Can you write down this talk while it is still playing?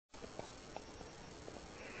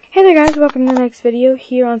Hey there guys, welcome to the next video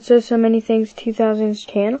here on So Many Things 2000s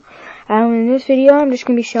channel. In this video I'm just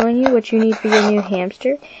going to be showing you what you need for your new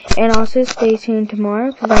hamster. And also stay tuned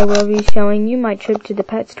tomorrow because I will be showing you my trip to the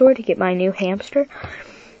pet store to get my new hamster.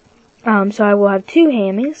 So I will have two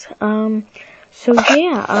hammies. I'm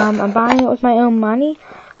buying it with my own money.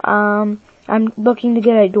 I'm looking to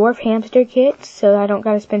get a dwarf hamster kit so I don't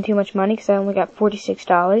got to spend too much money because I only got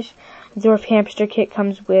 $46. The dwarf hamster kit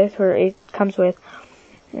comes with,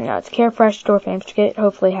 it's Carefresh Dwarf Hamster Kit.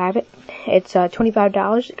 Hopefully have it. It's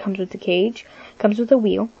 $25. It comes with the cage. Comes with a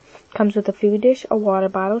wheel. Comes with a food dish, a water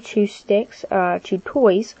bottle, 2 sticks, 2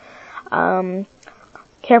 toys,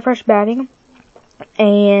 Carefresh bedding,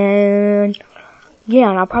 and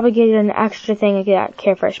I'll probably get an extra thing of that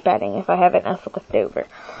Carefresh bedding if I have enough left over.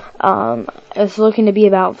 It's looking to be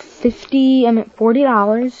about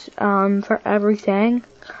 $40 for everything.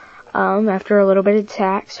 After a little bit of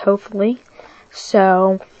tax, hopefully.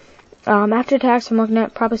 So, after tax, I'm looking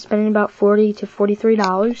at probably spending about $40 to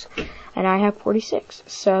 $43, and I have $46.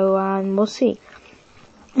 So, we'll see.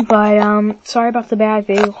 But, sorry about the bad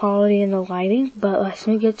video quality and the lighting, but let's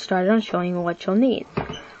get started on showing you what you'll need.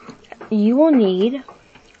 You will need,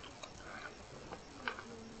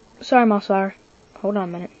 sorry, Mossar, hold on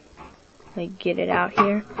a minute. Let me get it out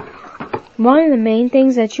here. One of the main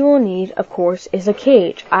things that you will need, of course, is a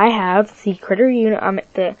cage. I have the Critter unit,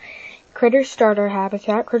 the Critter Starter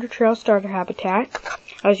Habitat, Critter Trail Starter Habitat.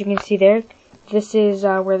 As you can see there, this is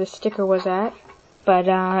where the sticker was at, but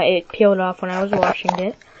it peeled off when I was washing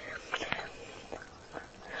it.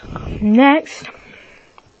 Next,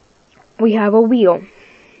 we have a wheel.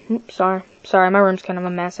 Oops, sorry, my room's kind of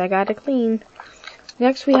a mess. I got to clean.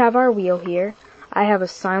 Next, we have our wheel here. I have a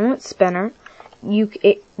silent spinner.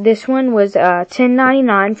 This one was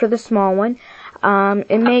 $10.99 for the small one.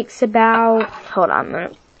 It makes about, hold on a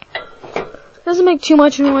minute. Doesn't make too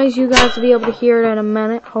much noise. You guys will be able to hear it in a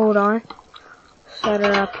minute. Hold on. Set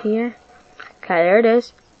it up here. Okay, there it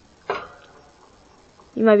is.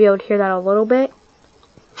 You might be able to hear that a little bit.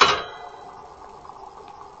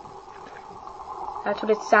 That's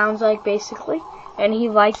what it sounds like, basically. And he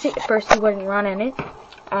likes it. At first, he wouldn't run in it.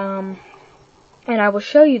 And I will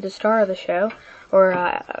show you the star of the show, or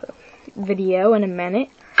video, in a minute.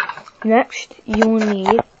 Next, you will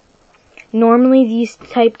need, normally these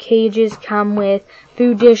type cages come with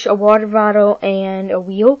food dish, a water bottle, and a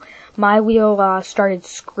wheel. My wheel started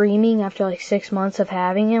screaming after like 6 months of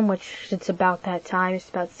having him, which it's about that time. It's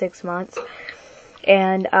about 6 months.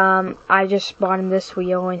 And I just bought him this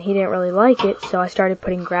wheel, and he didn't really like it, so I started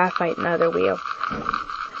putting graphite in the other wheel.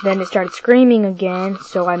 Then it started screaming again,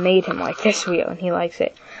 so I made him like this wheel, and he likes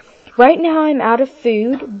it. Right now I'm out of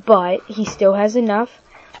food, but he still has enough.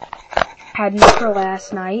 Had enough for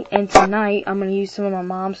last night, and tonight I'm going to use some of my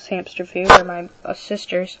mom's hamster food, or my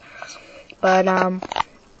sister's. But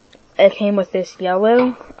it came with this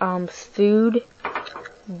yellow food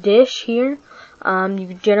dish here.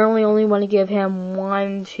 You generally only want to give him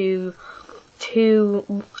 1 to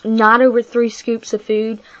 2, not over 3 scoops of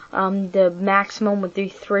food. The maximum would be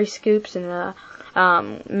 3 scoops, and the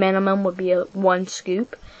minimum would be 1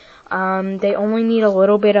 scoop. They only need a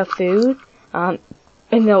little bit of food, and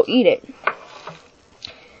they'll eat it.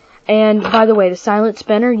 And by the way, the silent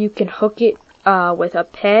spinner, you can hook it with a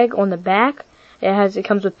peg on the back. It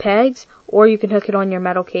comes with pegs, or you can hook it on your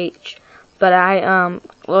metal cage. But I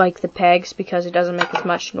like the pegs because it doesn't make as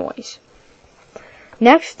much noise.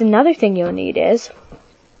 Next, another thing you'll need is,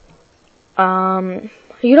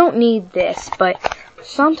 you don't need this, but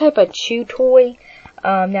some type of chew toy.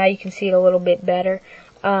 Now you can see it a little bit better.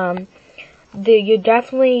 You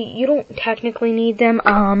don't technically need them.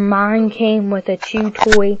 Mine came with a chew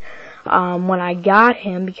toy when I got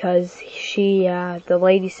him because the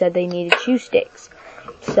lady said they needed chew sticks.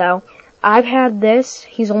 So I've had this.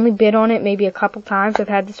 He's only bit on it maybe a couple times. I've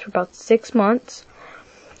had this for about 6 months,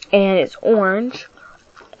 and it's orange.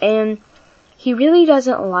 And he really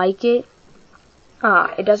doesn't like it.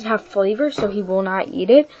 It doesn't have flavor, so he will not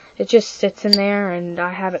eat it. It just sits in there, and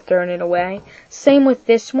I haven't thrown it away. Same with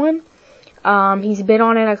this one. He's bit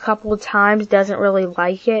on it a couple of times, doesn't really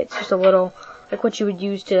like it. It's just a little, like what you would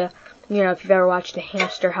use to, if you've ever watched a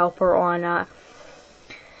Hamster Helper on,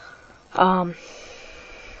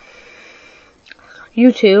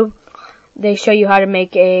 YouTube, they show you how to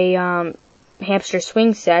make a, hamster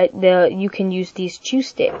swing set. You can use these chew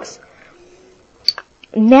sticks.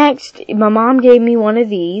 Next, my mom gave me one of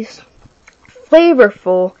these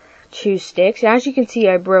flavorful chew sticks. As you can see,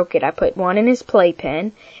 I broke it. I put one in his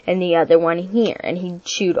playpen and the other one here, and he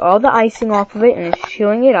chewed all the icing off of it and is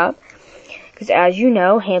chewing it up because, as you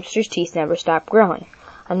know, hamsters' teeth never stop growing.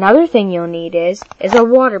 Another thing you'll need is a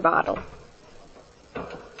water bottle.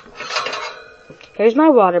 Here's my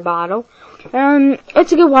water bottle.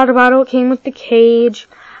 It's a good water bottle. It came with the cage.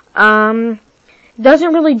 Doesn't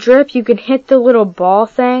really drip. You can hit the little ball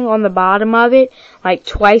thing on the bottom of it like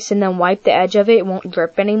twice and then wipe the edge of it. It won't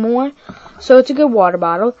drip anymore. So it's a good water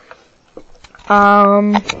bottle.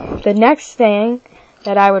 The next thing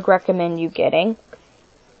that I would recommend you getting,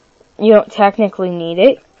 you don't technically need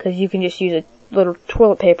it because you can just use a little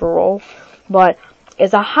toilet paper roll, but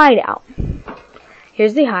is a hideout.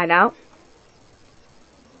 Here's the hideout.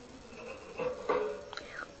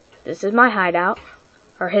 This is my hideout,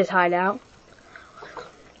 or his hideout.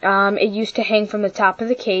 It used to hang from the top of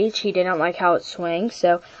the cage. He didn't like how it swings,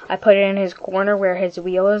 so I put it in his corner where his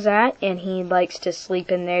wheel is at, and he likes to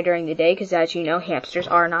sleep in there during the day because, as you know, hamsters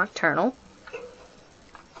are nocturnal.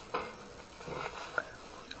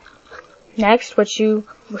 Next, what you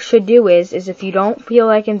should do is if you don't feel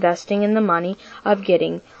like investing in the money of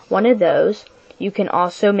getting one of those, you can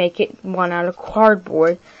also make it one out of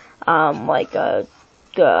cardboard, like a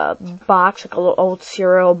box, like a little old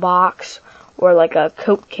cereal box, or like a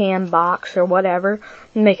Coke can box or whatever,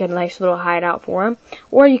 and make a nice little hideout for them.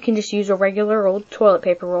 Or you can just use a regular old toilet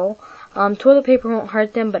paper roll. Toilet paper won't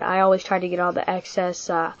hurt them, but I always try to get all the excess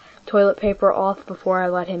toilet paper off before I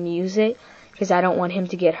let him use it, because I don't want him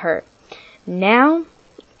to get hurt. Now,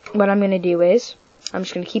 what I'm going to do is, I'm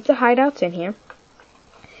just going to keep the hideouts in here.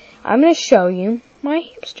 I'm going to show you my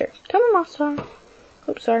hamster. Come on, Monster.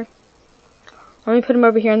 Oops, sorry. Let me put him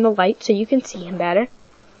over here in the light so you can see him better.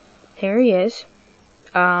 Here he is.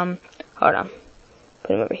 Hold on.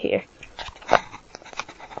 Put him over here.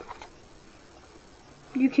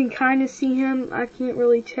 You can kind of see him. I can't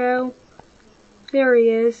really tell. There he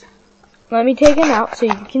is. Let me take him out so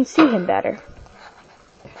you can see him better.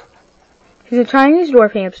 He's a Chinese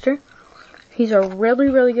dwarf hamster. He's a really,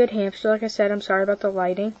 really good hamster. Like I said, I'm sorry about the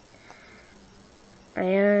lighting.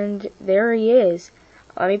 And there he is.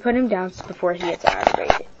 Let me put him down before he gets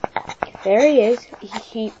aggravated. There he is.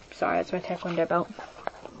 Sorry, that's my taekwondo belt.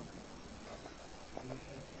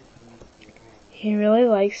 He really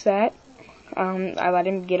likes that. I let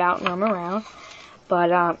him get out and roam around.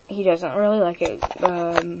 But he doesn't really like it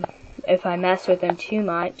if I mess with him too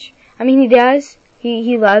much. I mean, he does.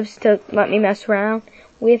 He loves to let me mess around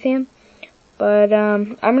with him. But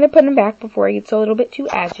I'm going to put him back before he gets a little bit too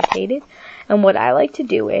agitated. And what I like to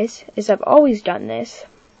do is I've always done this.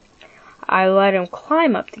 I let him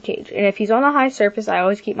climb up the cage. And if he's on a high surface, I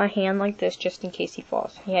always keep my hand like this just in case he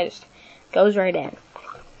falls. He just goes right in.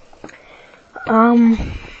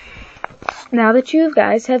 Now that you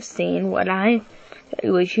guys have seen what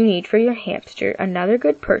you need for your hamster, another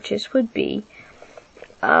good purchase would be,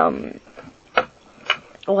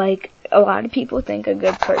 like a lot of people think a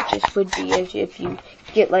good purchase would be if you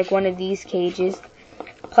get like one of these cages,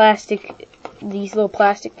 these little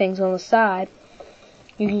plastic things on the side.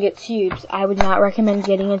 You can get tubes. I would not recommend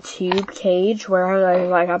getting a tube cage where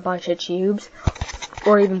there's like a bunch of tubes,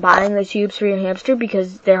 or even buying the tubes for your hamster,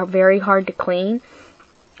 because they're very hard to clean,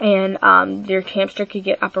 and your hamster could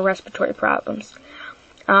get upper respiratory problems.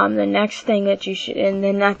 The next thing that you should, and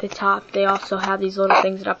then at the top they also have these little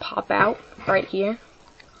things that pop out right here.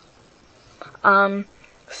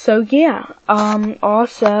 So yeah,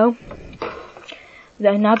 also,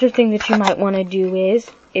 another thing that you might want to do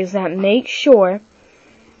is that make sure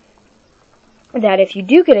that if you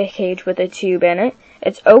do get a cage with a tube in it,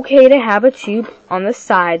 it's okay to have a tube on the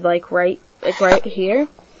side, like right here,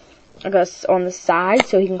 I guess on the side,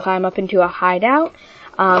 so he can climb up into a hideout.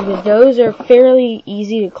 Those are fairly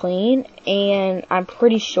easy to clean, and I'm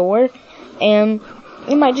pretty sure, and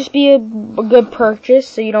it might just be a good purchase,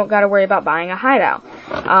 so you don't got to worry about buying a hideout.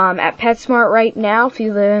 At PetSmart right now, if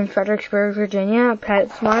you live in Fredericksburg, Virginia,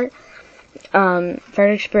 PetSmart,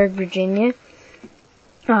 Fredericksburg, Virginia,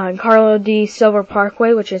 Carlo D. Silver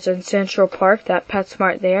Parkway, which is in Central Park, that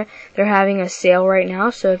PetSmart there, they're having a sale right now,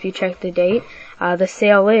 so if you check the date, the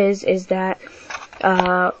sale is that,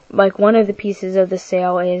 like one of the pieces of the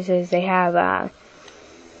sale is they have,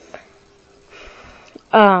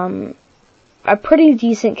 a pretty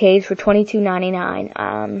decent cage for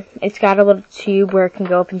 $22.99. It's got a little tube where it can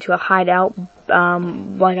go up into a hideout,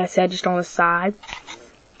 like I said, just on the side,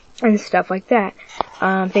 and stuff like that.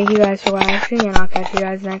 Thank you guys for watching, and I'll catch you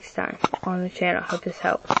guys next time on the channel. Hope this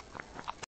helps.